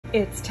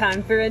It's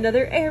time for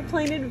another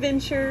airplane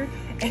adventure,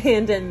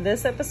 and in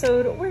this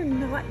episode, we're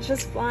not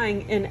just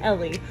flying in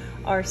Ellie,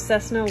 our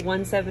Cessna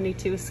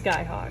 172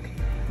 Skyhawk.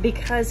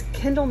 Because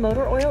Kendall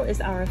Motor Oil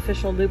is our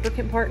official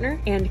lubricant partner,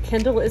 and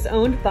Kendall is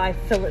owned by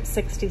Phillips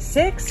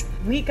 66,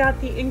 we got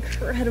the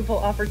incredible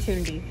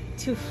opportunity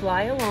to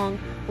fly along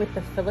with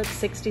the Phillips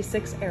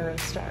 66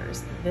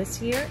 Aerostars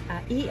this year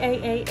at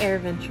EAA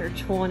AirVenture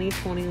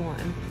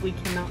 2021. We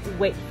cannot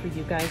wait for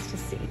you guys to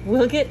see.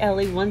 We'll get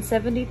Ellie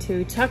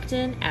 172 tucked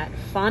in at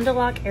Fond du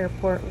Lac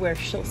Airport where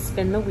she'll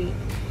spend the week.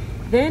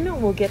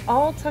 Then we'll get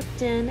all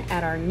tucked in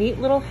at our neat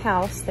little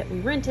house that we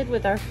rented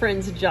with our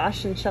friends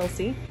Josh and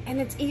Chelsea.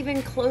 And it's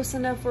even close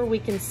enough where we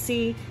can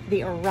see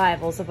the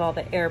arrivals of all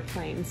the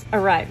airplanes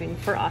arriving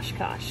for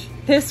Oshkosh.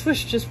 This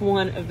was just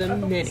one of the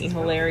many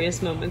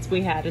hilarious moments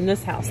we had in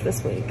this house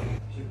this week.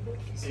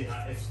 See,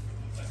 it's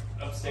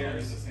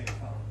upstairs.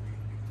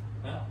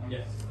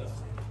 Yes.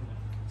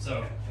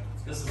 So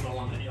this is the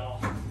one that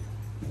y'all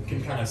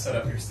can kind of set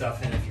up your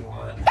stuff in if you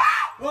want.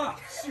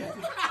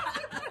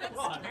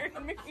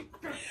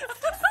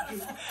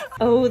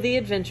 Oh, the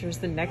adventures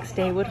the next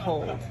day would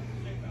hold.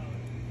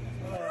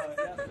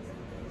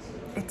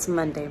 It's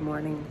Monday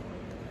morning.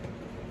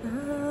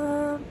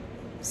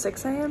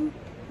 6 a.m.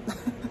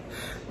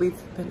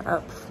 We've been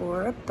up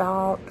for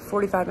about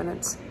 45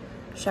 minutes.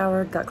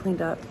 Showered, got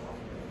cleaned up,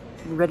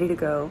 ready to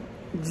go.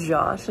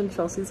 Josh and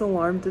Chelsea's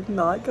alarm did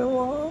not go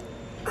off.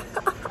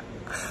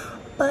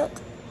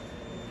 But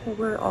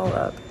we're all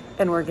up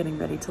and we're getting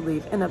ready to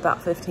leave in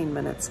about 15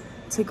 minutes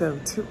to go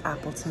to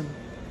Appleton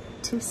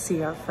to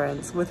see our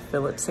friends with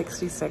Phillips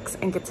 66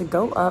 and get to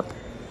go up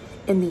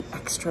in the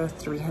extra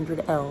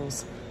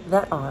 300Ls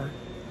that are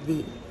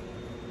the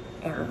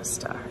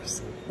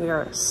Aerostars. We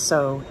are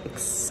so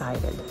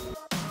excited.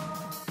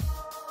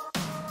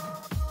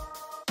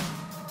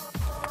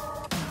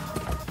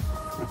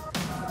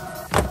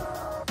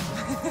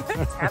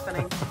 It's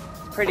happening.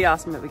 It's pretty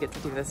awesome that we get to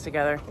do this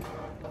together.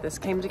 This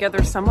came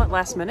together somewhat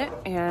last minute,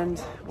 and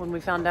when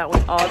we found out we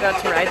all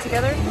got to ride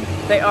together,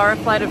 they are a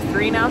flight of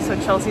 3 now, so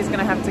Chelsea's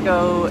gonna have to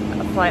go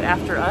a flight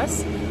after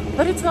us.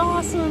 But it's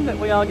awesome that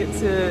we all get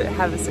to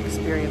have this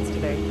experience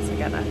today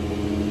together.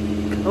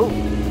 Cool.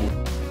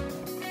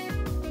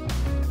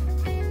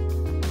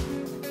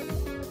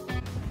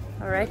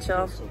 All right,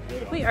 y'all,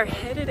 we are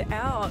headed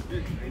out.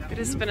 It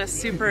has been a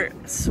super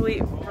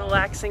sweet,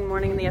 relaxing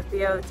morning in the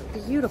FBO. It's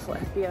a beautiful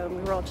FBO, and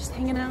we were all just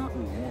hanging out,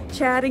 and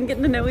chatting,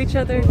 getting to know each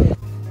other.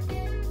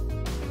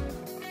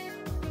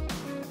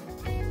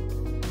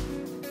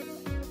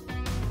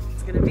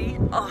 It's gonna be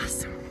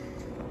awesome.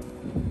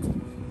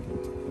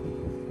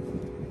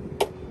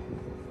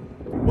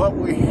 What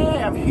we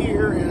have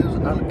here is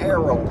an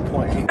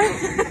aeroplane.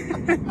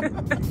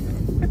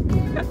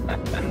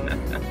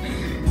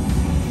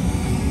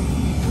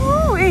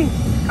 Ooh-wee.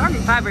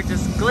 Carbon fiber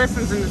just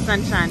glistens in the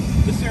sunshine.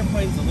 This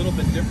airplane's a little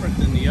bit different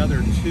than the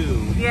other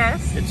two.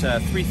 Yes. It's a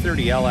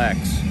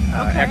 330LX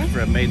Okay.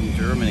 extra made in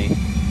Germany,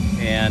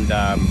 and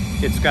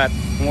it's got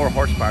more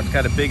horsepower. It's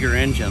got a bigger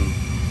engine.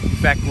 In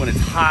fact, when it's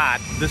hot,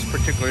 this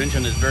particular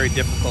engine is very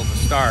difficult to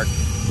start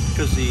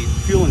because the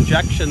fuel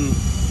injection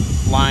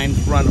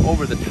lines run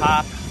over the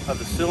top of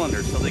the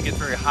cylinder, so they get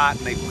very hot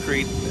and they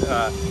create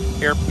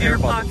air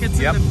pockets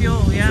Yep. in the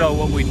fuel. Yeah. So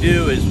what we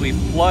do is we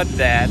flood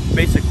that,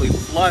 basically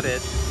flood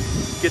it,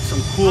 get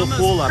some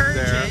cool up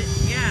there,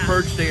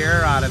 purge the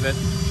air out of it,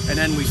 and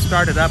then we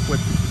start it up with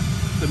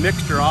the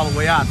mixture all the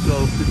way out.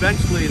 So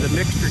eventually the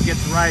mixture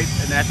gets right,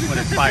 and that's when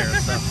it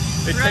fires. So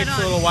it Right takes on.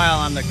 a little while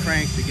on the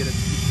crank to get it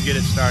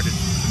started.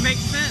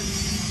 Makes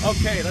sense.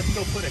 Okay, let's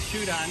go put a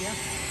chute on you.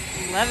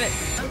 Love it.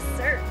 Oh,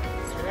 sir.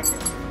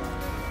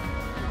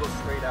 Go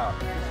straight out.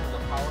 This is the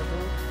power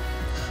move.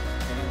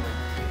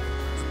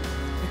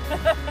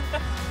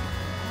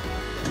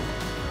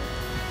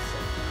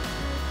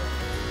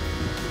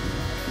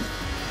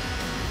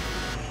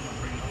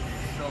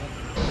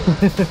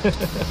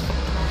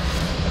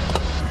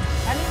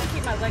 I need to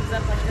keep my legs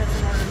up like this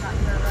in order not to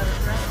hurt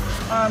others,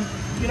 right?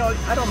 You know,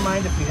 I don't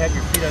mind if you have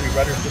your feet on your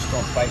rudders, just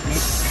don't fight me.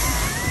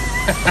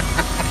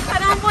 I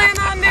don't plan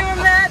on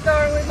doing that,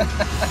 darling.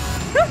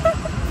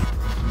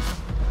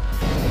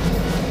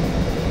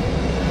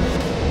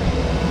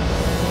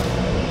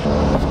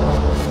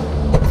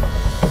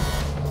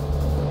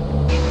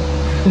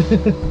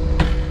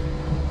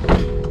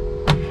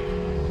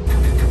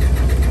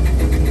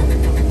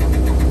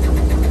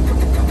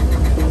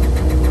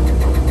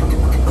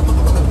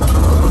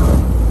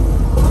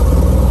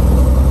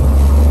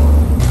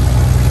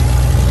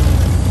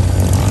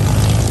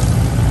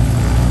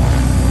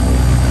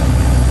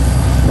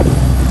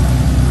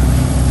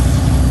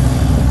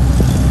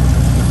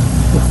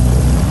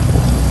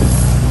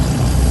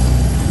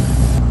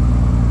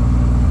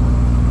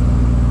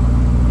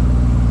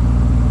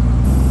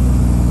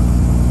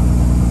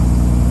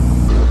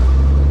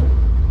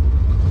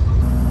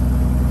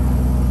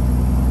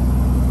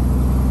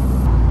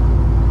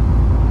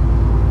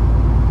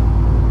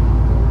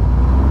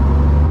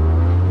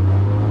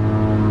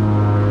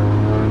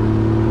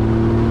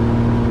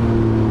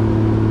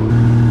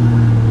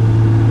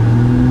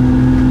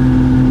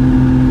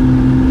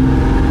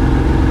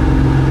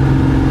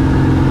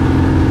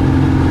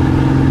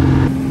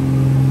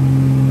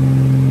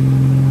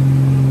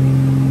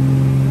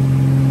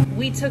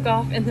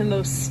 in the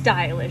most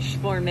stylish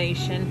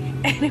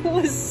formation, and it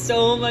was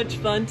so much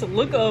fun to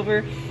look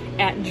over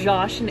at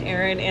Josh and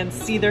Aaron and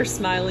see their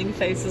smiling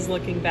faces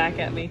looking back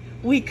at me.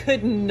 We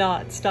could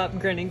not stop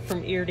grinning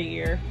from ear to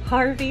ear.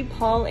 Harvey,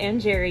 Paul, and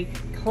Jerry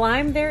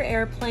climbed their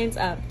airplanes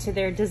up to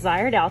their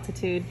desired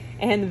altitude,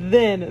 and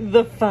then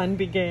the fun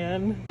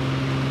began.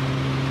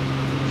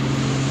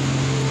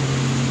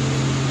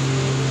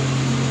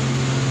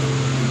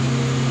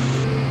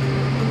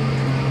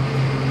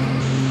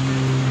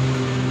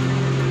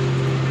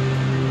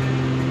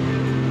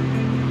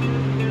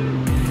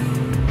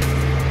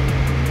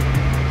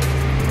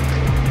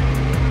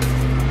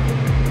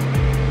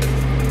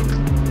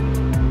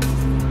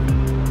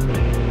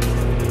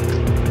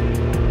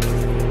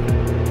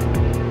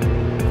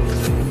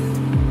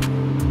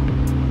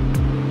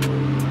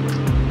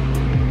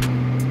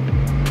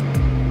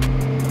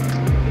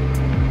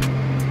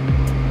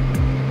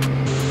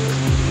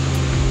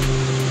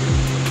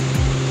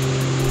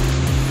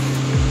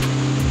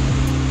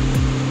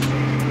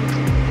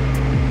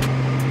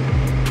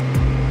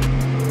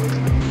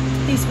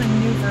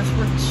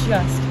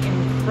 Just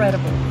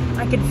incredible.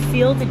 I could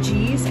feel the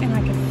G's and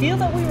I could feel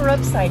that we were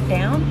upside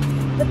down,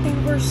 but they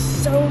were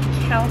so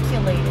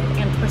calculated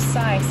and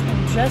precise,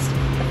 and just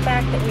the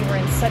fact that we were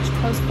in such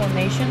close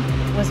formation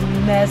was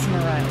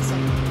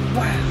mesmerizing.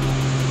 Wow.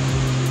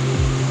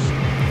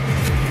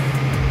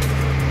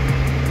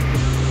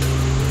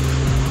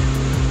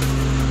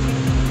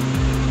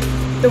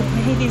 The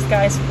way these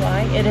guys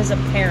fly, it is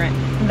apparent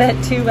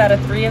that 2 out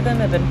of 3 of them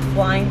have been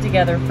flying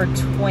together for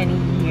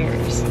 20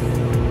 years.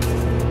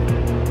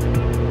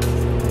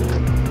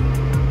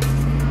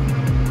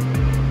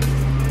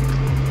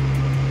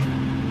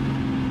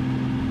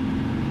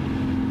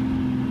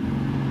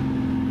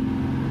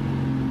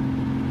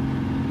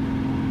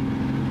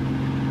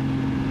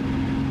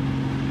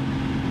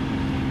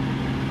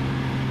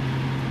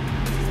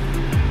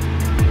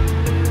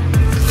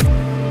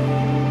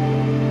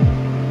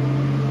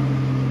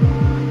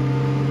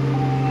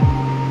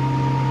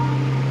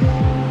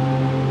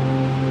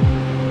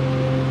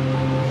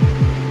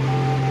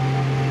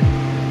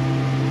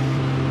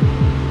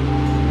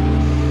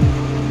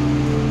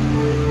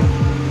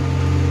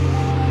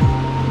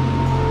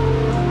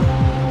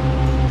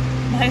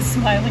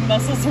 Smiling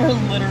muscles were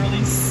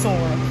literally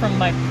sore from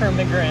my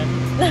permagrin.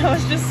 I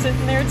was just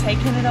sitting there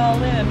taking it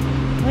all in,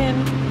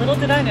 when, little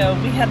did I know,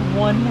 we had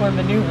one more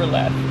maneuver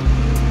left.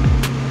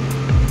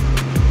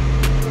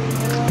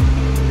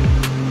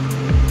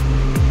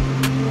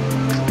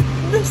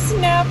 The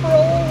snap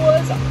roll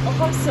was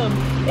awesome.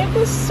 It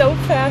was so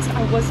fast,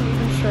 I wasn't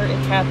even sure it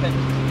happened.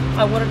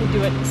 I wanted to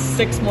do it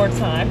 6 more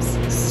times.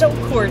 So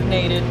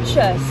coordinated,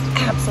 just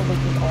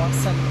absolutely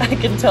awesome. I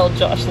can tell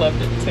Josh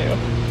loved it too.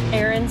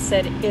 Aaron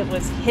said it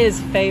was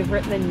his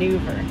favorite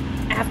maneuver.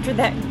 After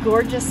that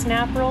gorgeous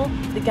snap roll,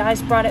 the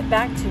guys brought it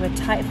back to a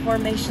tight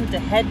formation to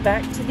head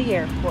back to the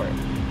airport.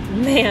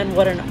 Man,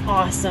 what an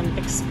awesome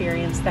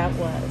experience that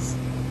was.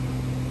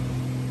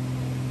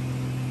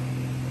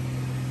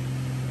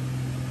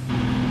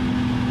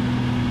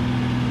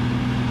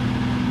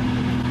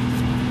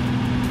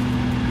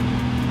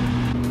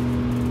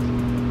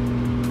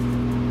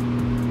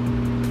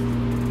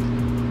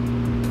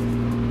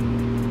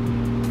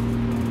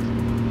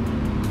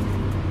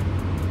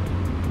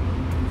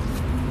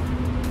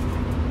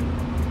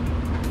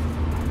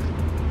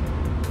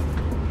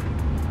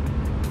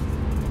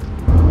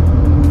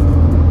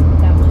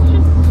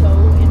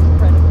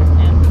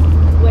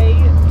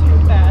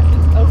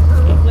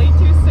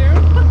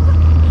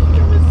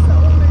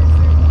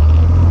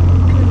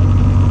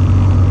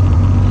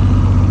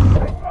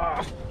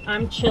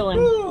 Chilling.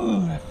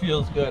 Ooh, that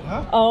feels good,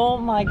 huh? Oh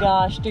my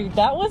gosh, dude,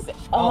 that was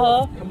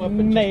come up in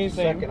amazing. just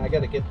a second. I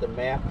gotta get the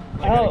map.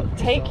 Oh,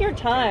 take your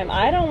time.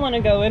 I don't want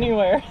to go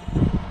anywhere.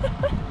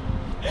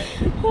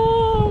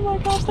 Oh my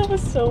gosh, that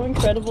was so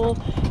incredible.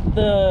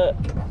 The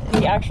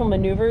actual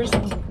maneuvers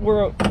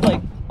were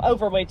like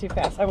over way too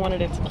fast. I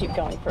wanted it to keep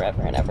going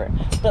forever and ever.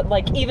 But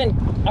like even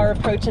our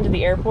approach into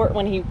the airport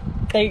when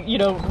they you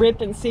know,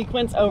 rip in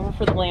sequence over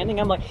for the landing,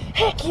 I'm like,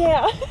 heck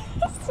yeah.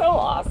 So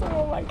awesome.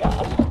 Oh my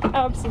gosh,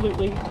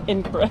 absolutely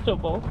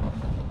incredible.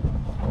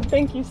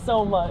 Thank you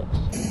so much.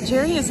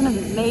 Jerry is an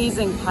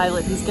amazing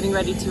pilot. He's getting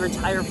ready to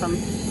retire from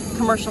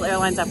commercial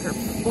airlines after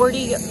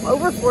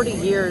over 40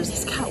 years.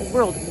 He's got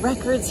world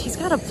records. He's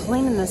got a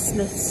plane in the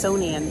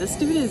Smithsonian. This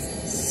dude is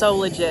so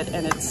legit,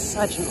 and it's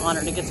such an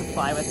honor to get to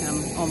fly with him.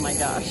 Oh my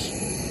gosh,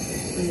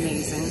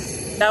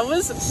 amazing. That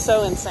was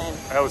so insane.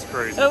 That was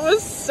crazy. That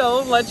was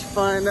so much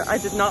fun. I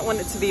did not want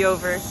it to be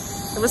over.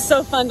 It was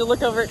so fun to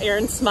look over at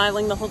Aaron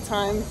smiling the whole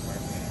time.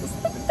 It was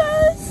the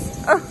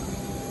best. Oh.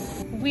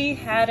 We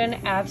had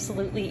an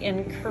absolutely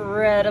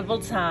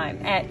incredible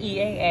time at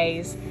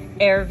EAA's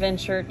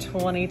AirVenture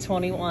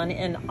 2021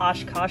 in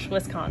Oshkosh,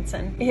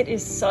 Wisconsin. It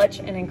is such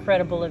an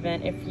incredible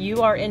event. If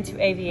you are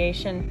into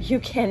aviation,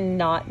 you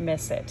cannot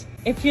miss it.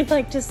 If you'd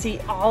like to see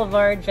all of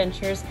our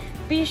adventures,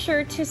 be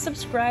sure to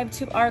subscribe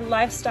to our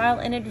lifestyle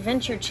and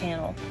adventure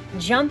channel.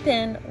 Jump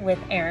in with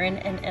Aaron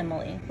and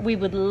Emily. We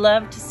would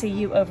love to see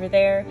you over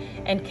there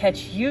and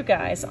catch you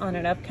guys on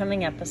an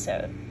upcoming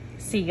episode.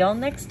 See y'all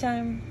next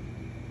time.